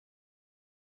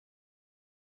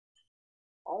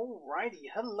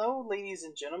Alrighty, hello ladies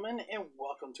and gentlemen, and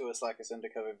welcome to a Slacker's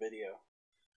Undercover video.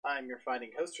 I'm your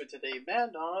fighting host for today,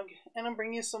 Madog, and I'm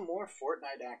bringing you some more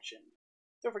Fortnite action.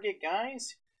 Don't forget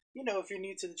guys, if you're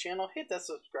new to the channel, hit that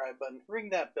subscribe button,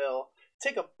 ring that bell,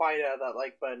 take a bite out of that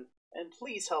like button, and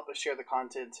please help us share the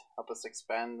content, help us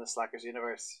expand the Slackers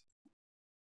universe.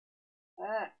 What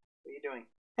are you doing?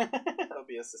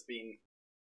 OBS is being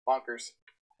bonkers.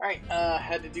 Alright,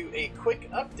 had to do a quick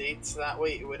update so that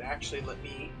way it would actually let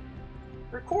me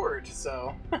record,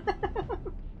 so.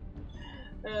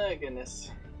 Oh,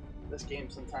 goodness. This game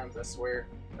sometimes, I swear.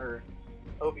 Or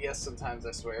OBS sometimes,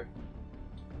 I swear.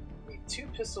 Need 2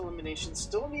 pistol eliminations,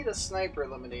 still need a sniper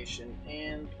elimination,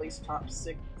 and place top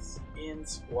 6 in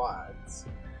squads.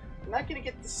 I'm not gonna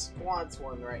get the squads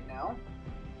one right now.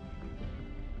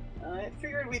 I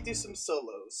figured we'd do some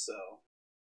solos, so.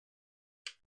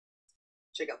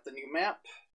 Check out the new map.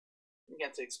 We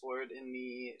got to explore it in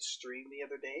the stream the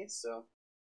other day, so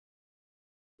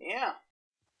yeah,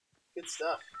 good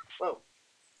stuff. Whoa,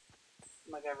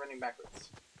 my guy running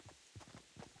backwards.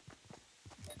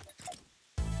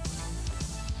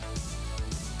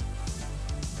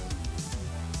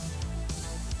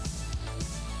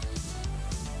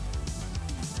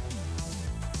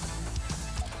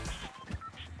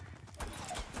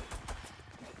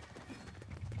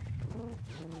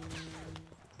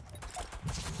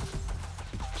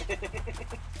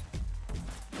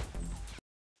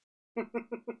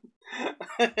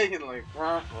 You're like,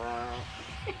 rah, rah.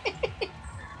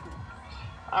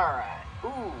 Alright,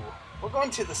 ooh, we're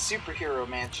going to the superhero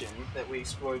mansion that we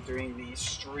explored during the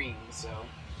stream, so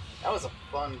that was a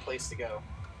fun place to go.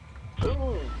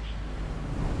 Ooh.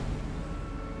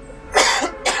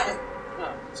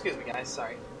 Oh, excuse me guys,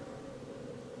 sorry.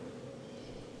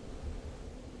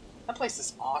 That place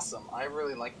is awesome. I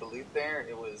really liked the loot there.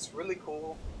 It was really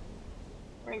cool.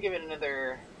 We're gonna give it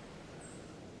another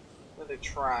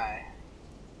try.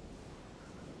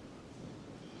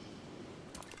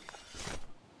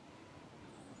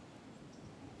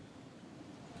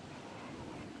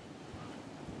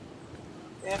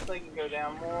 Definitely can go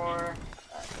down more.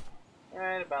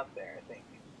 Right about there, I think.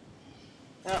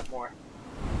 No, more.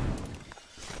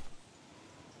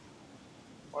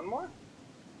 One more?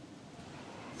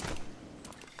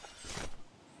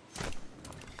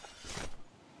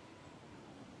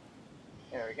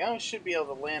 There we go. Should be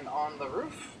able to land on the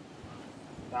roof.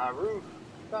 The roof.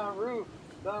 The roof.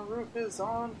 The roof is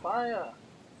on fire.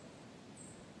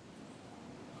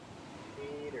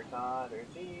 Teeter totter,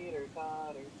 teeter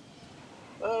totter.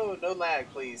 Oh, no lag,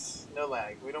 please. No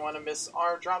lag. We don't want to miss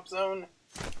our drop zone.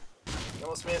 You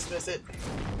almost miss it.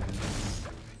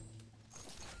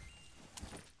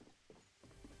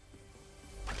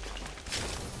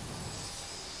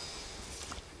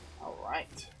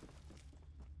 Alright.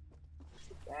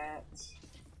 That.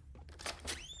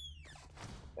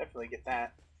 Definitely get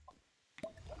that.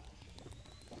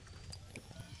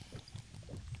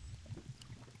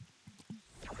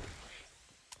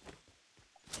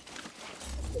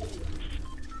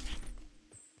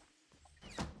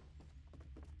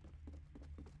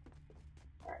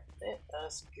 Alright, let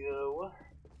us go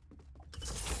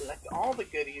collect all the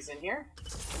goodies in here.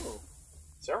 Ooh,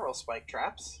 several spike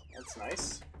traps. That's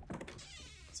nice.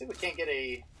 Let's see if we can't get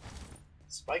a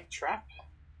spike trap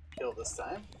kill this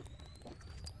time.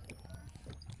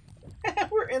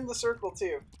 We're in the circle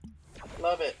too.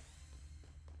 Love it.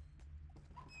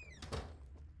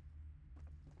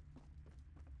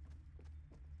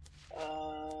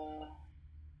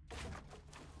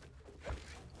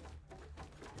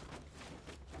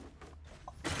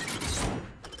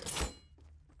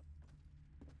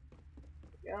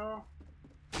 There we go.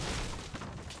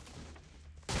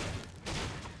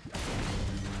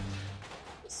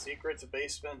 The secret's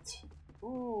basement.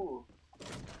 Ooh.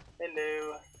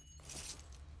 Hello.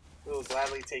 We will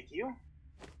gladly take you.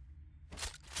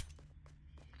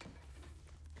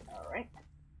 Alright.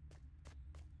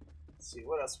 Let's see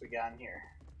what else we got in here.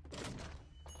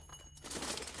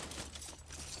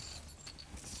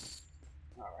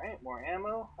 Alright, more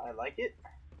ammo. I like it.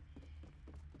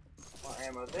 More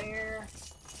ammo there.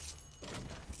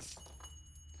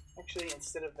 Actually,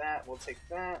 instead of that, we'll take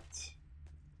that.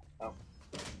 Oh.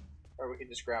 Or we can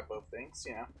just grab both things,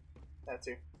 That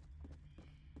too.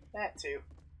 That too.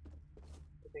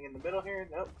 Anything in the middle here?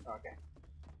 Nope. Okay.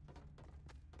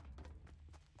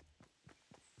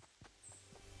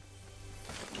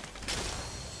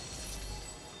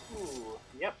 Ooh,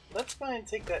 yep. Let's go ahead and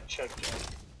take that chug jug.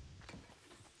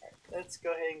 Alright, let's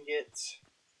go ahead and get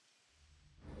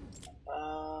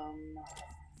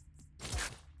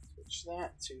switch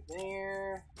that to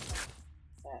there.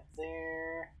 That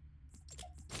there.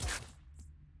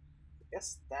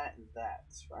 and that,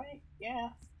 right? Yeah.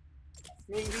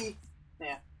 Maybe.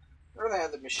 Yeah. I'd rather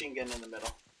have the machine gun in the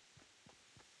middle.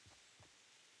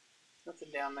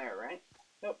 Nothing down there, right?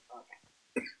 Nope.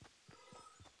 Okay.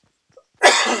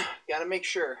 Gotta make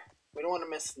sure. We don't want to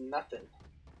miss nothing.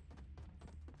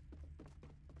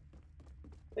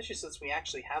 Especially since we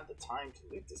actually have the time to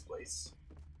loot this place.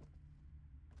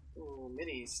 Ooh,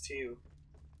 minis too.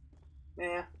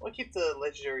 Nah, we'll keep the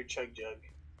legendary Chug Jug.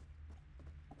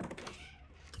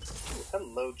 Ooh,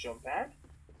 hello, jump pad.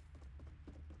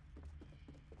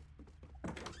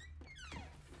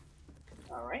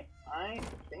 Alright, I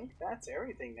think that's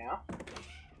everything now.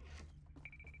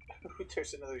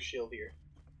 There's another shield here.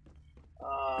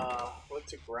 What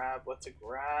to grab, what to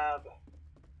grab.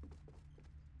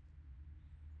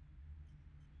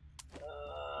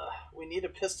 We need a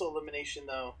pistol elimination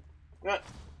though. What?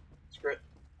 Screw it.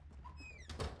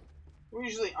 We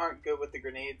usually aren't good with the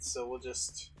grenades, so we'll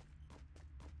just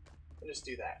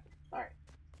do that. Alright.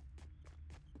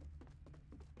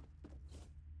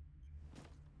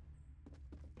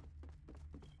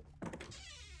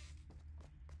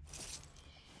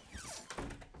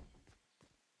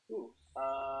 Ooh,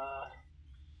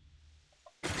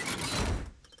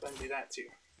 let's go and do that too.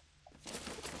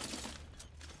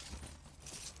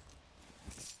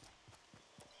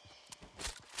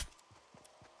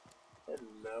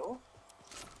 Hello?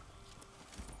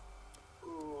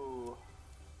 Ooh.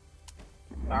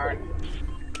 Darn.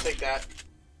 Take that.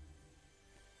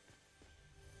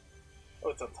 Oh,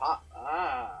 it's on top.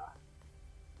 Ah.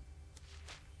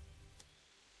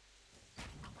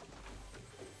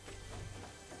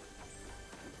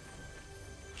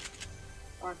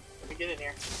 Come on, let me get in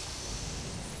here.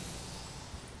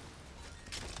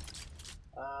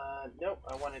 Nope,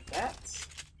 I wanted that.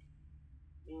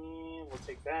 And we'll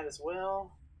take that as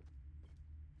well.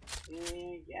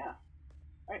 And yeah.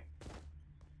 Alright.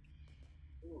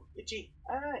 Ooh, itchy.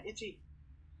 Ah, itchy.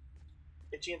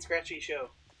 Itchy and scratchy show.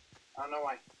 I don't know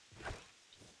why.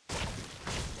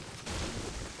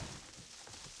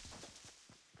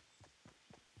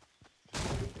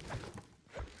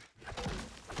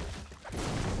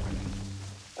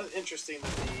 That's interesting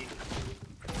that the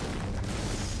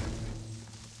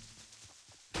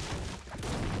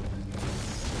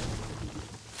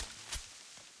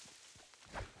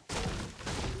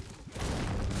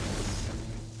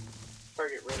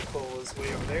target reticle is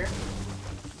way over there.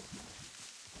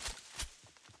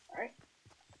 Alright.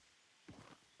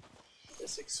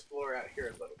 Let's explore out here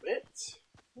a little bit.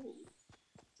 Ooh.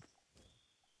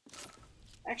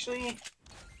 Actually,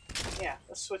 yeah,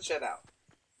 let's switch that out.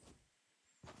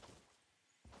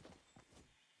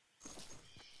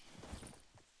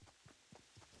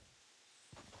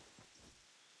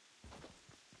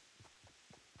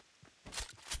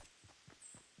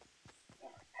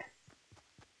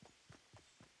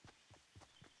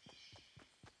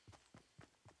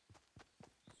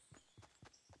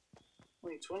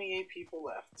 Only 28 people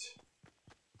left.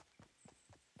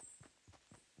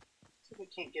 So we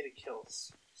can't get a kill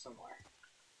somewhere.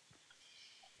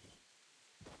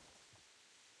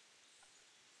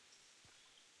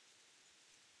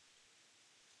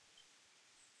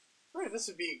 Alright, this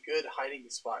would be a good hiding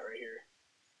spot right here.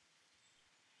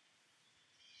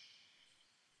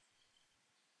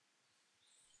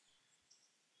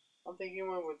 I don't think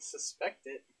anyone would suspect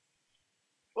it.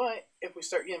 But if we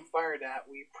start getting fired at,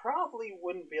 we probably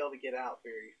wouldn't be able to get out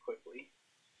very quickly.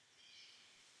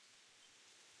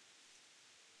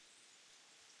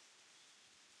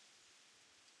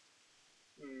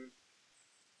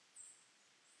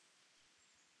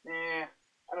 Nah,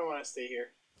 I don't want to stay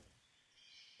here.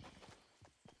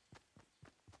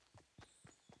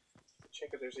 Check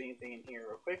if there's anything in here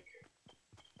real quick.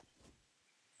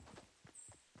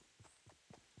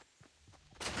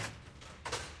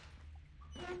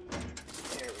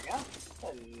 There we go.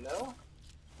 Hello.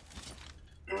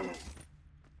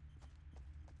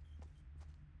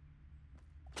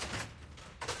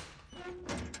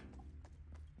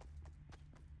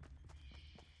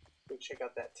 Go check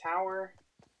out that tower.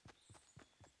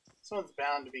 Someone's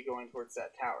bound to be going towards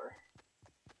that tower.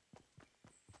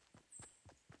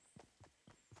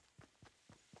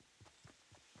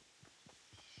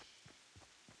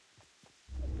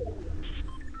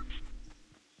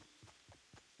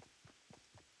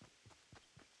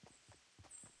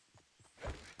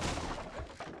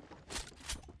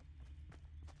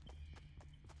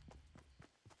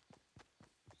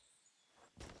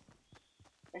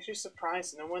 I'm actually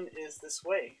surprised no one is this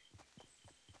way.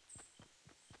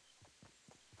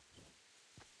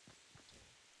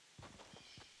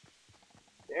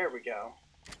 There we go.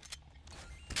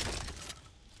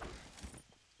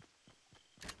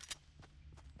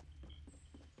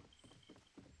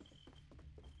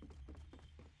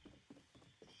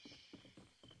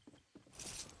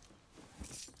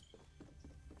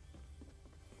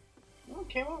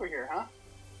 came over here, huh?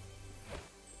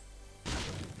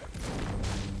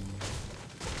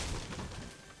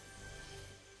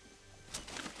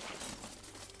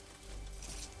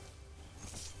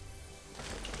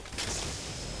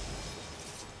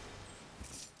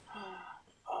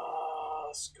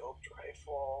 Scoped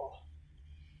rifle.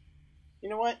 You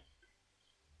know what?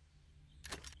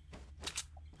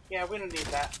 Yeah, we don't need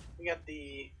that. We got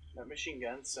the machine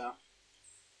gun, so.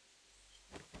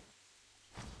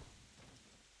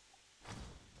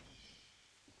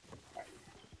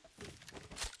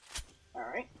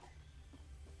 Alright.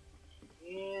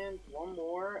 And one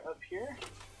more up here.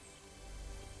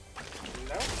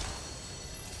 Nope.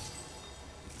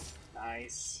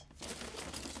 Nice.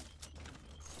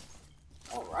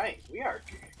 Alright, we are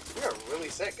really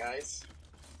set, guys.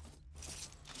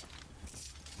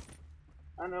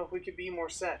 I don't know if we could be more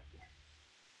set.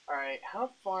 Alright,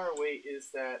 how far away is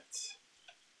that?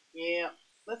 Yeah,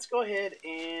 let's go ahead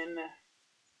and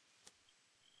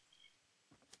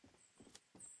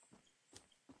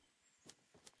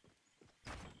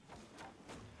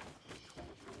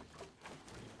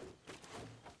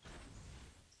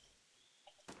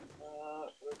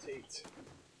rotate.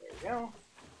 There we go.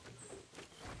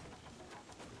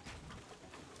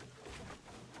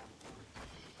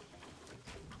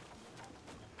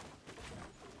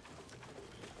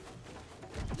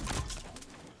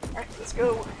 Alright, let's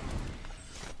go.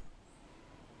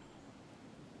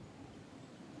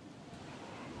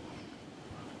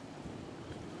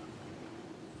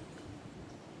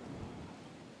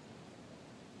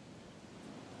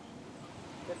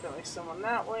 Definitely someone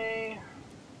that way.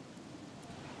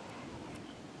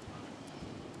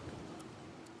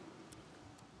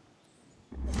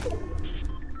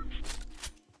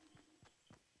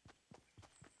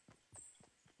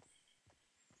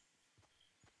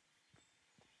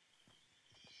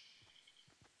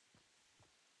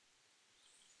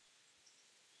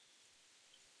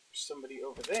 There's somebody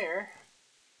over there.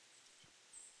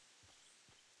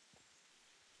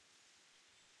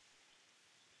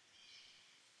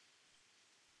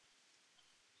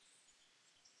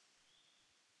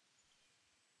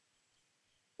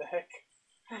 The heck?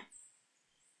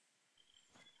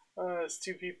 There's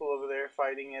two people over there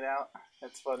fighting it out.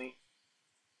 That's funny.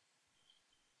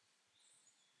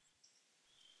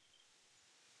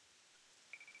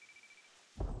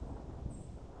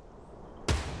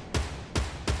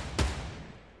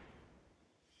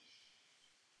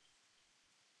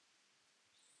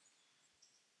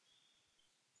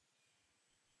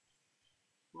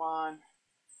 Come on.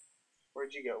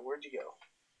 Where'd you go? Where'd you go?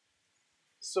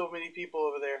 So many people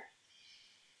over there.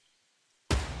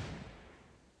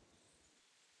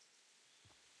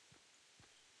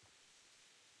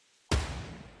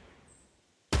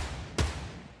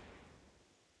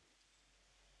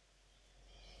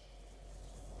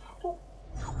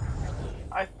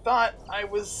 I thought I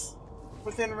was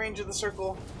within range of the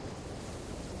circle.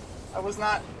 I was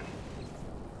not.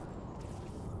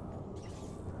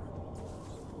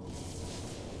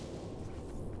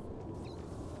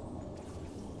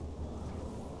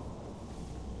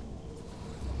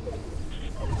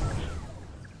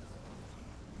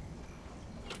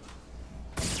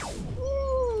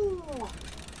 Ooh,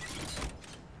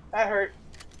 that hurt.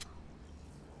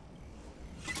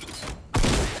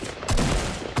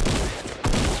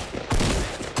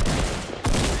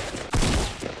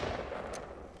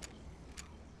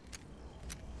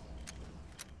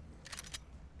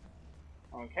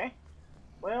 Okay.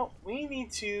 Well, we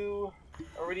need to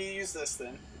already use this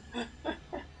then.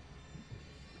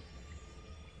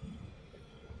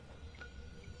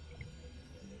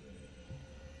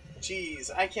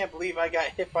 Jeez, I can't believe I got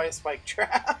hit by a spike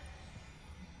trap.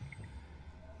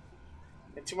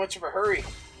 In too much of a hurry.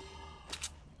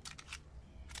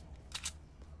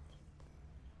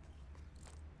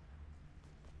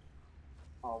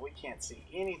 Oh, we can't see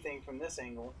anything from this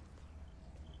angle.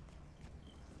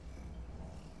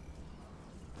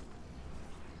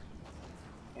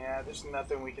 Yeah, there's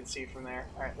nothing we can see from there.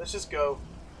 Alright, let's just go.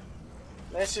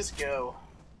 Let's just go.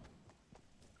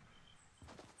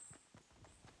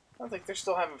 Sounds like they're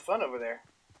still having fun over there.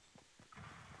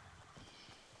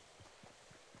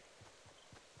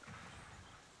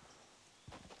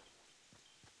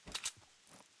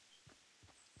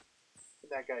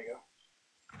 Where'd that guy go?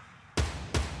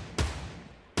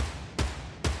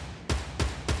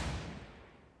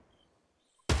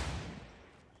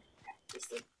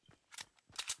 Missed him.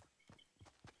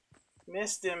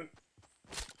 Missed him.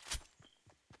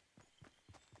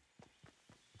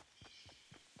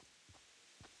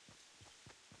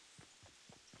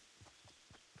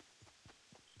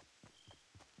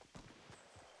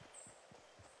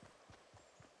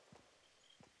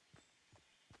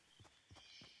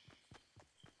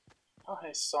 Oh,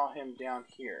 I saw him down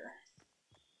here.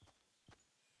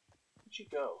 Where'd you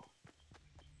go?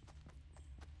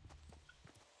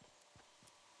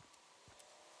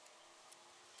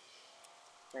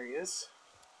 There he is.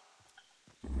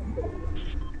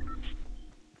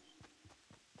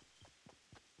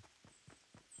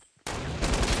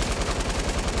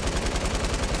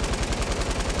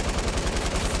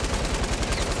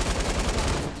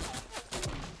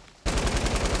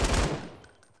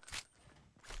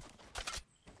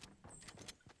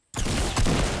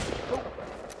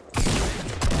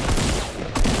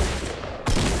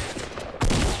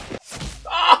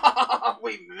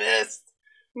 We missed!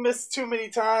 Missed too many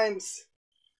times.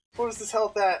 What was this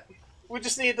health at? We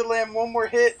just needed to land one more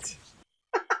hit.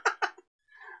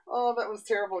 Oh, that was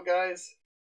terrible, guys.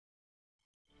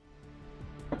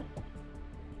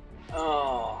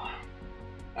 Oh.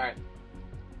 Alright.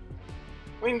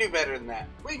 We can do better than that.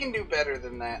 We can do better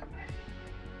than that.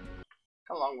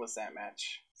 How long was that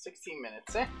match? 16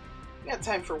 minutes, eh? We got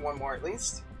time for one more at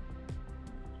least.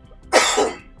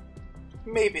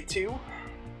 Maybe two.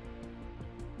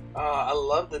 I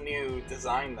love the new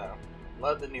design though.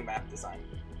 Love the new map design.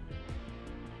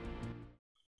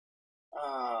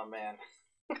 Oh man.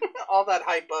 All that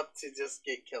hype up to just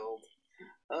get killed.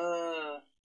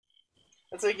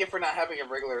 That's what you get for not having a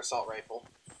regular assault rifle.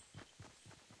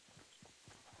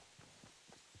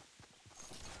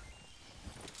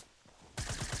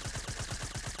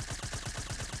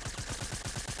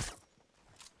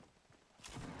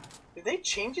 Did they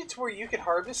change it to where you could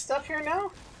harvest stuff here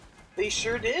now? They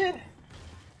sure did.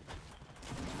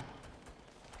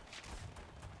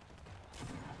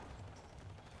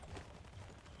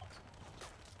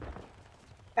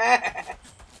 I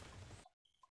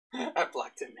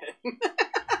blocked him in.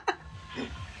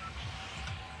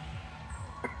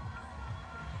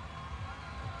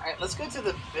 Alright, let's go to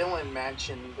the villain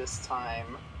mansion this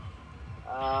time.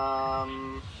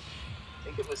 I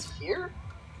think it was here?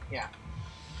 Yeah.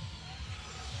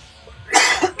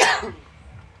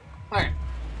 Alright,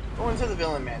 going to the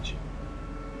villain mansion.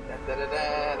 Da da da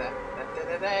da da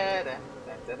da da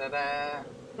da da da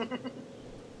da.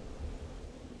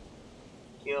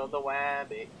 Kill the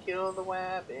wabbit, kill the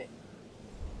wabbit.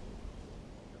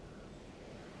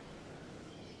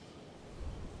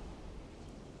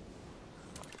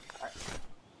 Alright,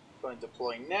 going to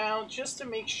deploy now just to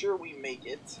make sure we make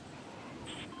it.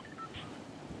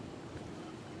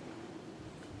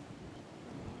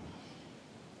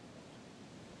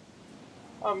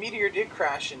 Oh, meteor did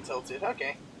crash and tilted.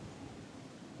 Okay.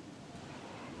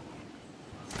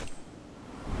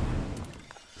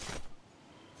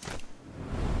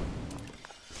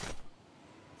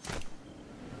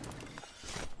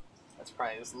 That's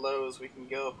probably as low as we can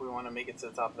go if we want to make it to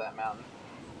the top of that mountain.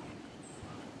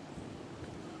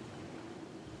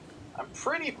 I'm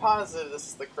pretty positive this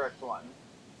is the correct one.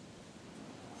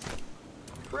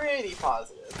 Pretty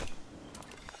positive.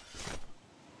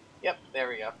 Yep, there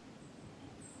we go.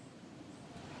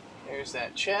 There's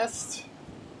that chest.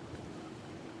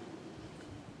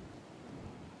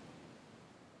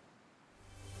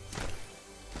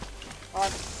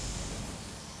 On.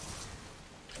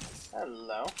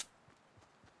 Hello.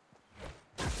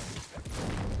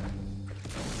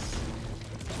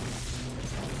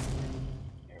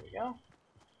 There we go.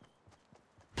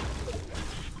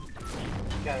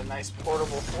 Got a nice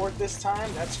portable fort this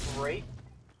time. That's great.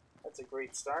 That's a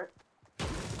great start.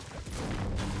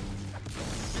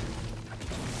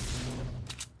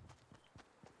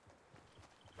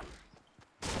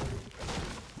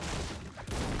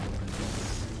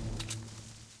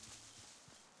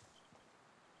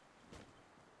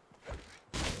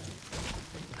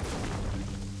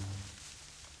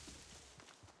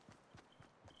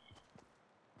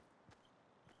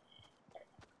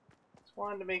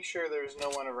 Wanted to make sure there was no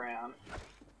one around.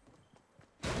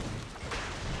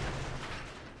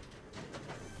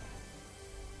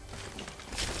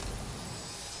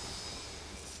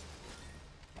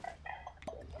 Alright,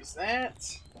 use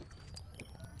that.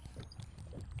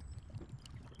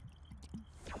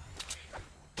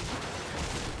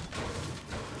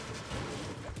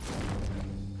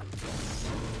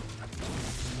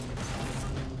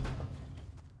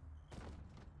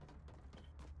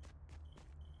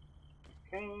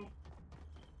 Okay.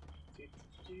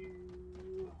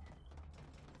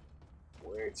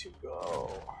 Where to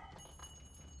go?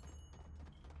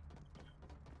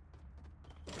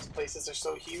 These places are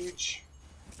so huge.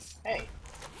 Hey, I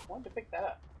wanted to pick that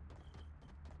up.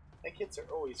 That kits are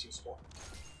always useful.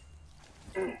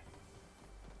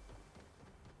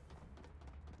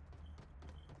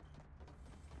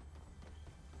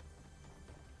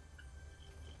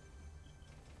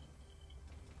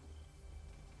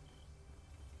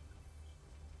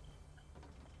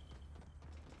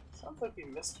 Sounds like we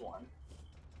missed one.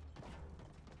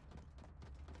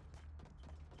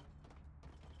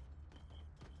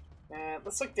 And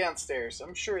let's look downstairs.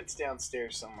 I'm sure it's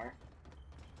downstairs somewhere.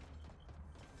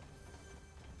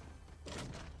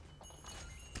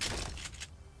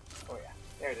 Oh yeah,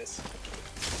 there it is.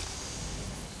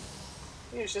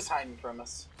 He was just hiding from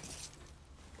us.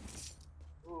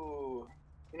 Ooh,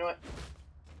 you know what?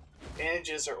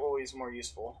 Bandages are always more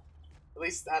useful. At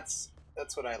least that's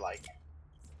what I like.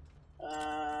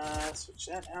 Switch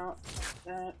that out.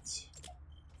 That.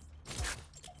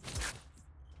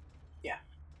 Yeah.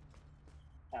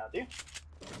 That'll do.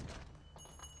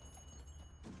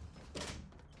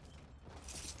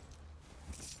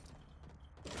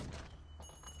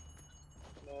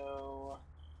 No.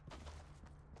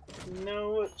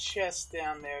 No chest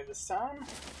down there this time.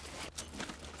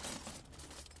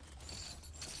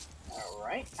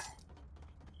 Alright.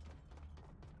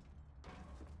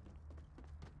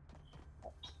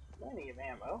 Plenty of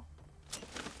ammo.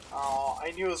 Oh,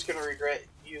 I knew I was gonna regret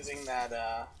using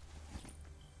that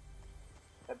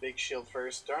big shield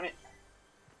first, darn it.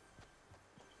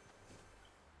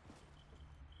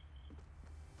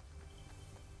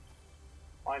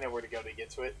 I know where to go to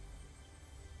get to it.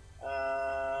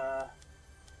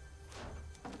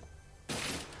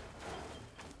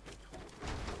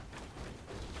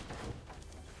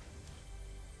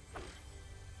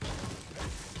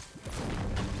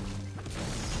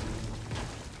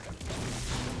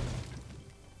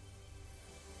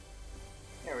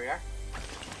 There we are.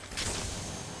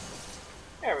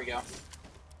 There we go.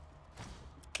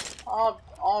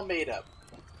 All made up.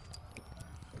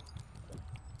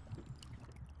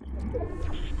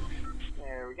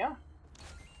 There we go.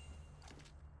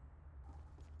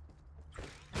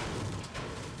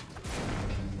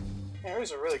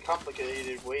 There's a really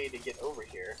complicated way to get over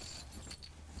here.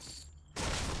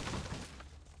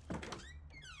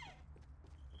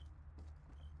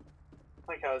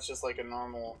 Like how it's just like a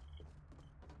normal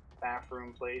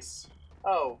bathroom place.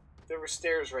 Oh, there were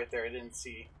stairs right there I didn't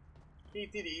see.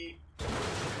 Dee.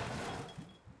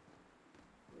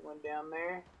 Anyone down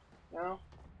there? No?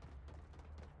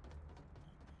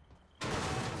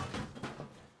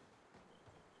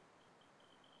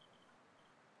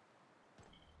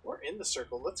 We're in the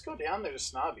circle. Let's go down there to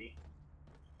Snobby.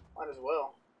 Might as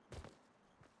well.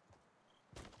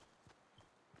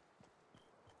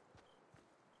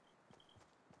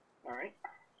 Alright.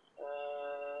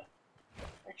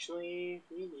 Actually,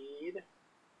 we need...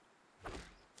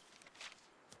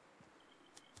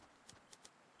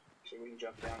 Actually, we can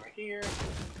jump down right here.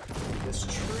 This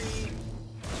tree.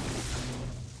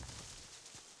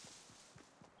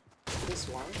 This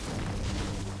one.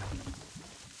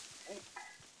 Okay.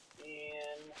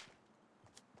 And...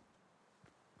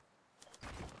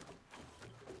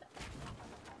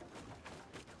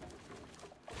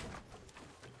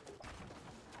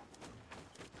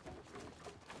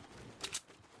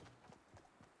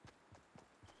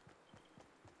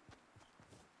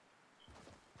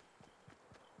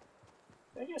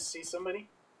 Did I just see somebody?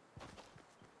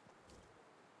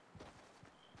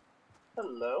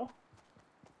 Hello?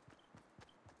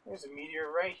 There's a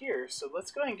meteor right here, so let's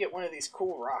go ahead and get one of these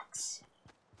cool rocks.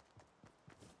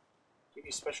 Give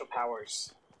you special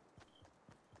powers.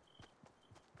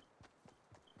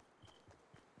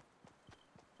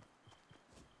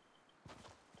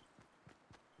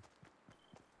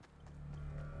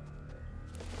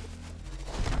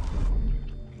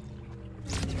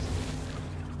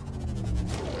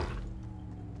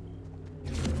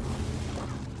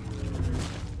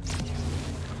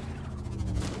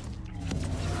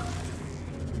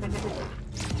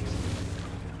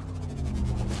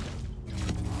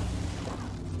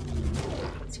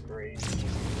 That's great.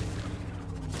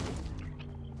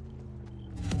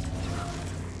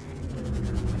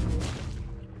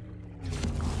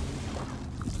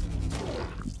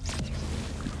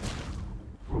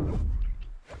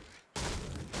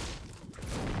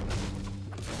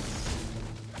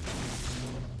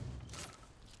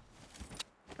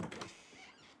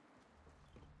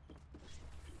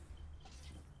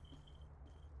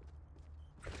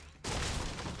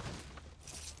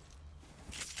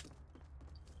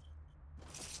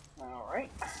 Alright.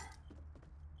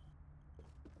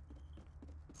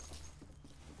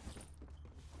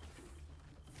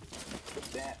 Put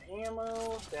that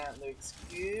ammo. That looks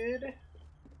good.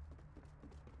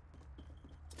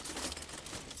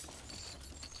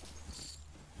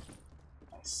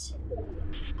 Nice.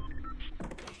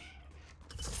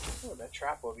 Oh, that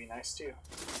trap will be nice too.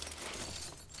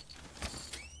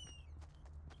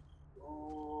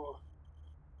 Ooh.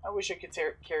 I wish I could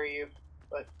carry you,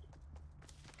 but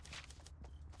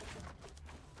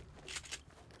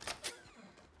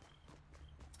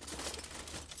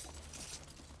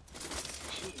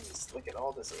Look at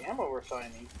all this ammo we're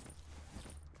finding.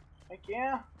 Heck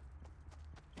yeah.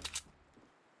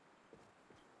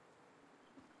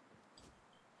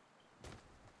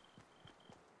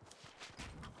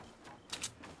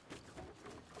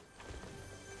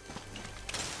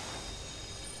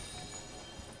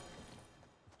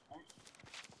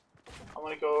 I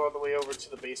want to go all the way over to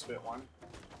the basement one.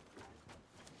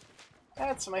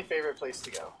 That's my favorite place to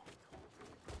go.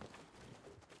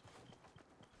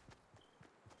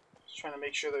 Just trying to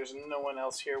make sure there's no one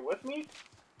else here with me.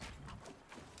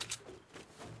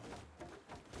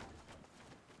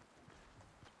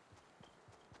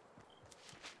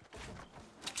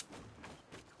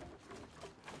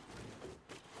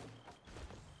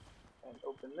 And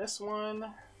open this one.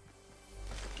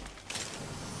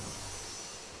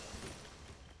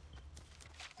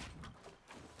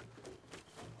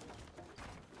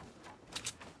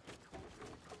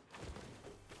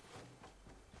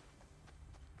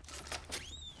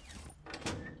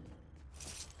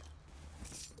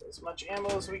 As much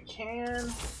ammo as we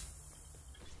can.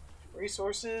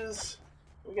 Resources.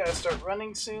 We gotta start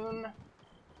running soon.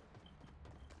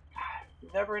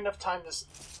 Never enough time to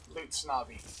loot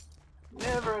Snobby.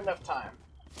 Never enough time.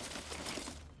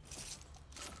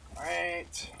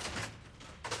 Alright.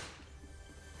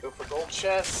 Go for gold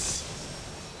chests.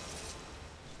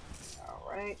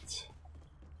 Alright.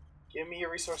 Give me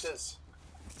your resources.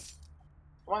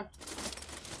 Come on.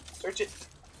 Search it.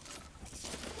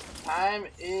 Time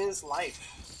is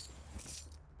life.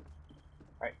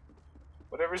 Alright.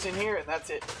 Whatever's in here, and that's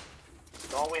it.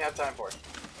 That's all we have time for.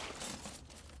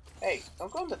 Hey,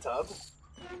 don't go in the tub.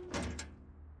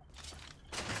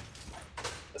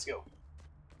 Let's go.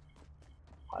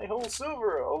 High hole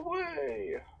silver,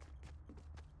 away!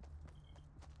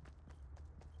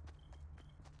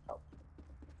 Oh.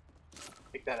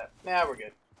 Pick that up. Nah, we're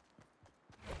good.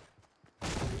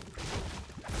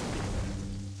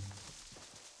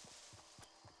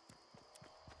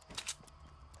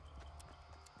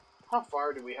 How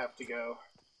far do we have to go?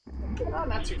 Oh,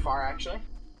 not too far, actually.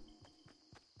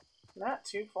 Not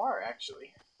too far,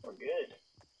 actually. We're good.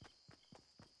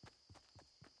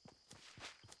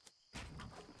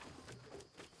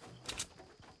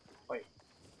 Wait.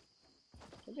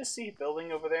 Did I just see a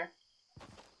building over there?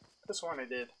 Could have sworn I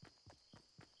did.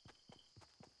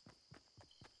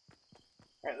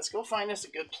 Alright, let's go find us a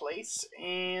good place,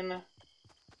 and...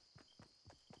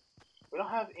 we don't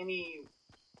have any...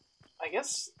 I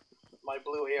guess my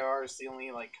blue AR is the only,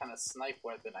 like, kind of snipe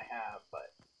weapon I have,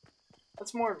 but...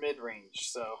 that's more mid-range,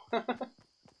 so...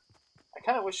 I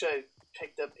kind of wish I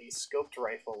picked up a scoped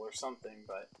rifle or something,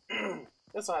 but...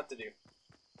 this will have to do.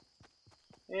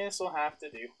 This will have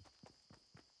to do.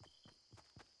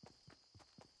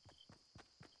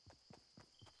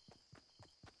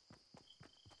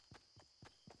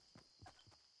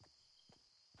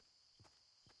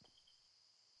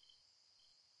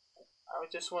 I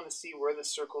would just want to see where the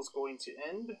circle's going to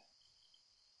end.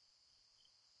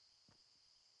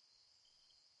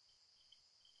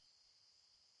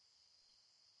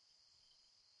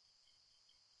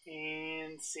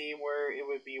 And see where it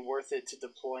would be worth it to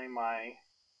deploy my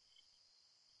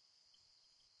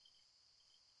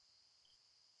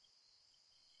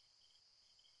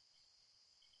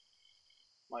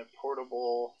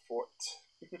portable fort.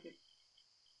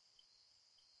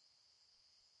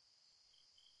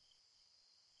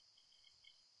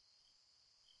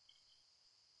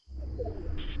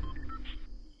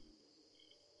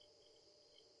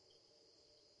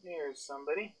 There's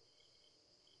somebody.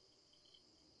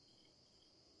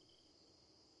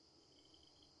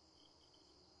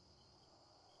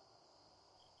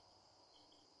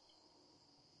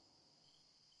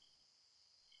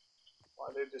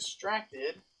 While they're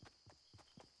distracted,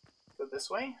 go this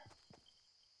way.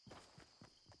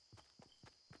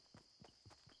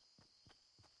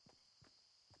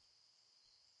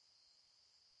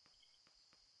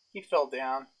 He fell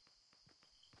down.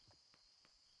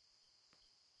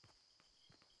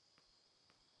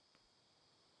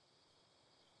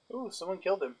 Ooh, someone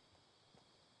killed him.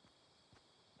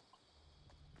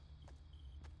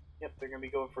 Yep, they're gonna be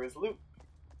going for his loot.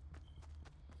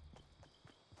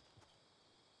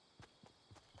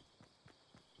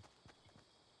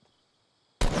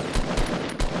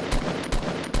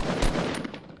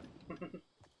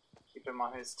 Keep him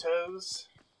on his toes.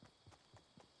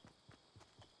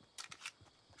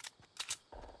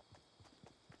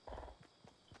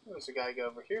 There's a guy go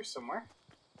over here somewhere.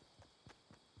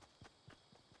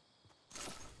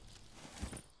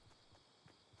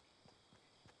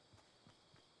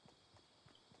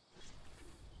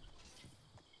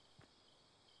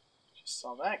 Just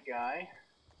saw that guy.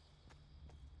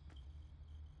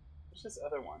 Where's this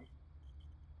other one?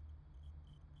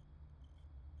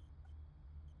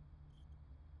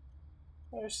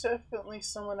 There's definitely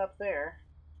someone up there.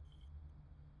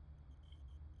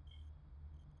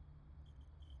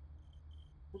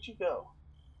 Where'd you go?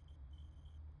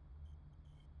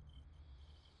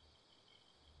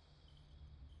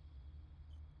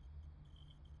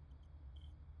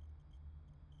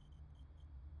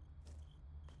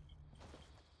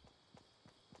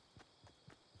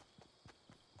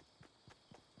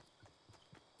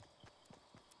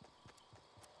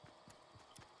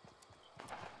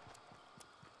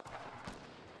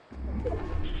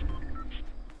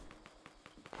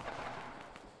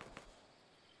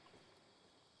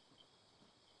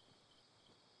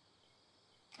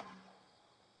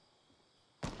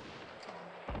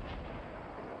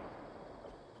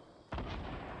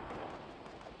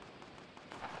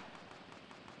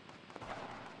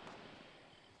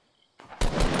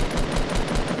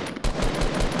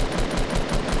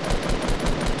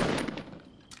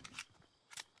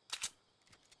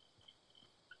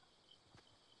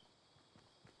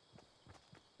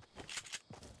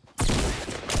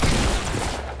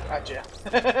 Gotcha.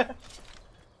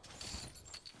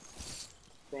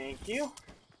 Thank you.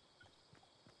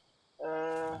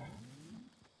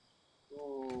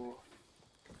 Ooh.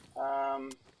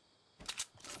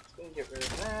 Let's go and get rid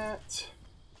of that.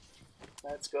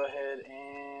 Let's go ahead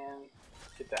and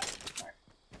get that. Alright.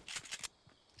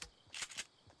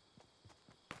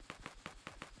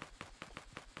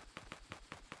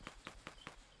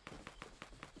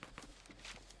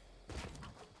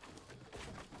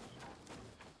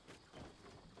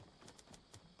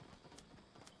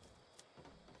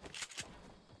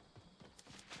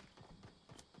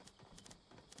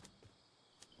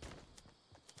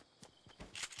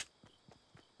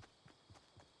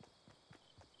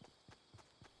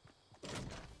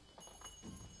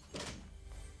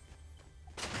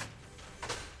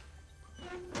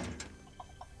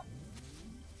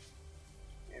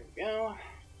 There we go.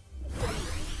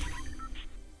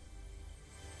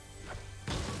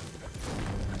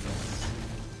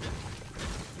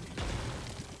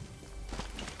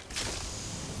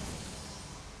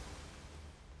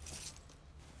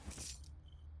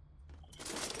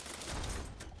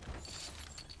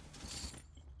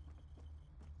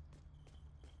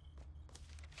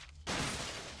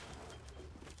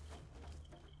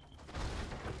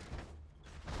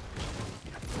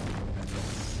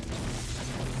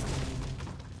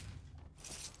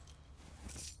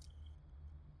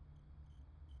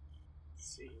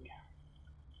 See.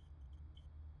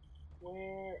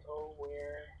 Where, oh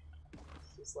where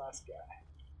is this last guy?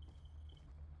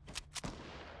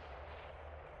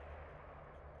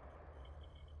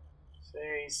 So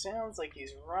he sounds like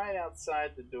he's right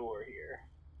outside the door here.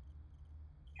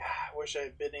 God, I wish I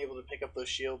had been able to pick up those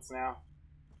shields now.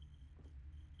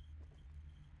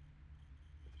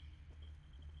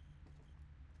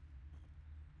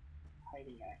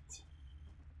 Hiding act.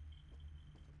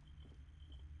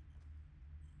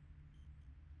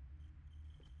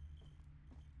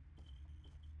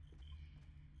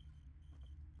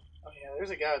 Oh yeah, there's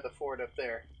a guy at the fort up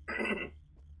there.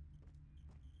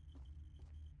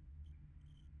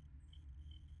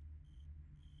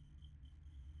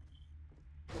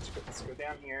 Let's go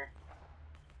down here.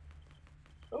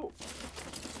 Oh.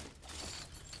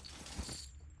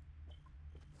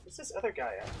 Where's this other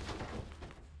guy at?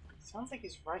 Sounds like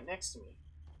he's right next to me.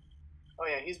 Oh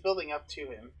yeah, he's building up to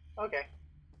him. Okay.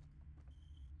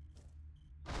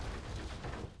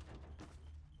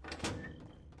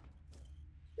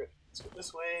 Good. Let's go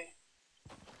this way.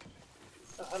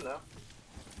 Oh, hello.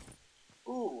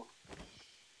 Ooh.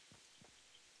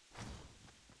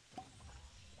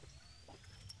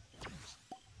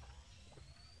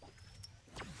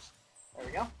 There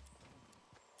we go.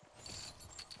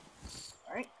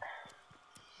 Alright.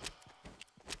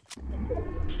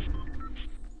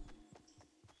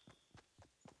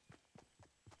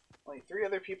 Only 3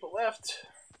 other people left.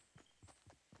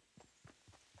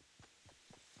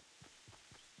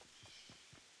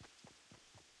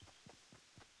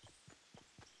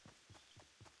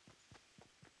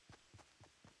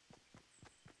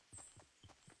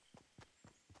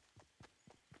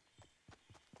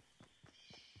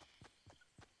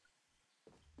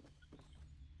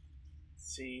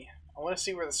 See, I want to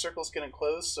see where the circle's going to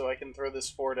close so I can throw this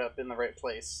fort up in the right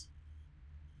place.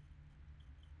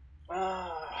 3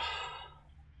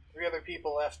 other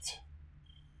people left.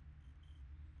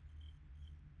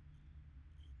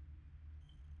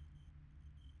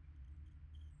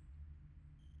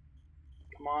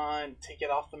 Come on, take it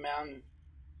off the mountain.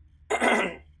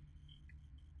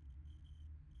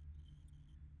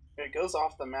 it goes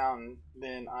off the mountain,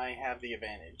 then I have the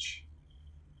advantage.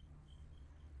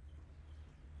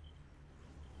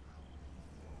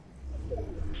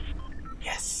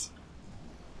 Yes!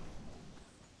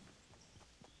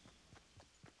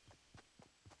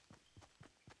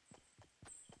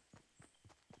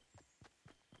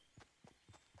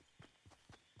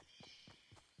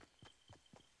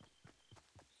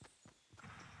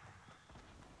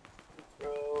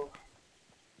 Throw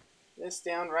this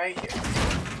down right here.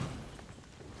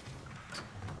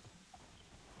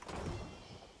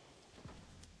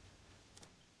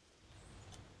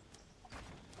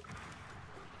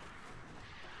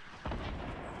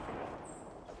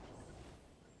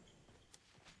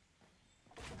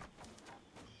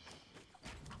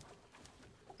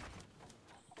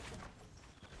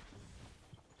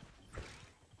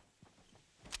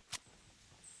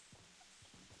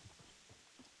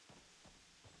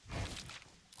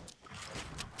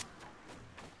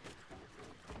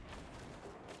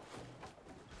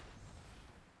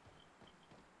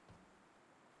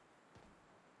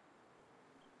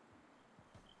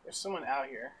 There's someone out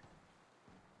here.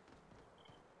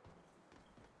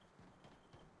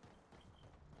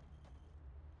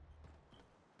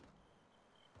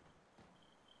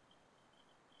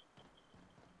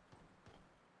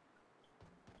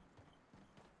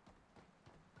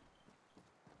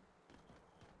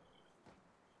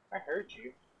 I heard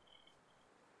you.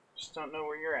 Just don't know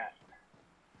where you're at.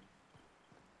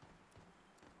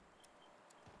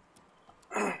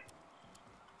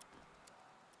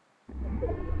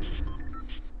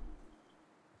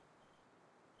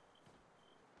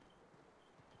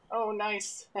 Oh,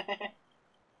 nice.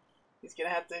 He's gonna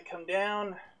have to come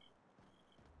down.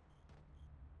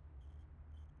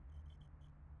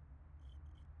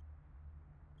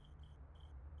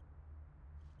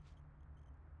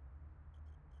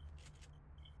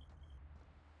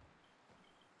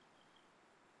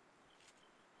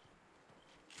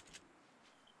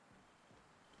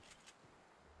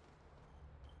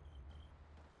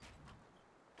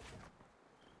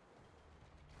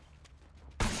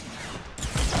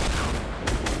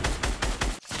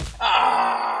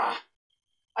 Ah!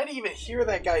 I didn't even hear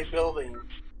that guy building.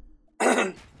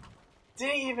 Didn't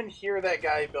even hear that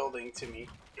guy building to me.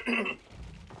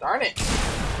 Darn it.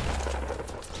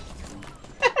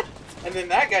 And then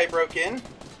that guy broke in.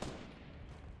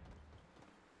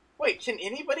 Wait, can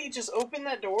anybody just open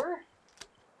that door?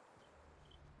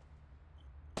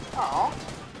 Aw.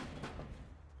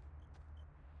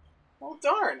 Well,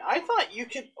 darn. I thought you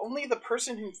could, only the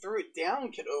person who threw it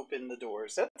down could open the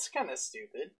doors. That's kind of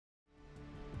stupid.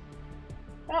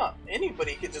 Oh,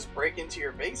 anybody could just break into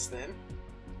your base then.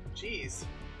 Jeez.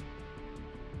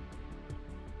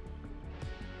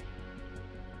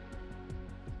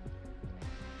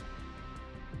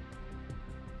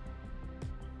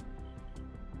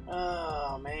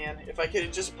 Oh man, if I could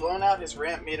have just blown out his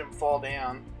ramp, made him fall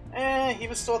down. He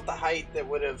was still at the height that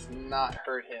would have not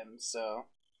hurt him, so.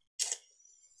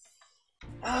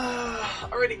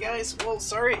 Alrighty guys, well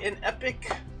sorry, an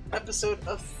epic episode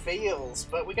of fails,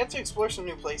 but we got to explore some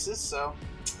new places, so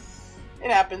it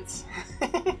happens.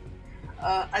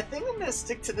 I think I'm going to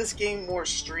stick to this game more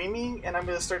streaming, and I'm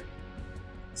going to start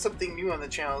something new on the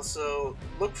channel, so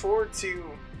look forward to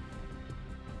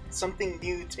something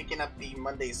new taking up the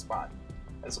Monday spot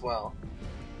as well.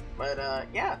 But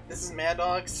yeah, this is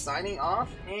Madog signing off,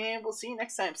 and we'll see you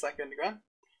next time, Slacker Underground.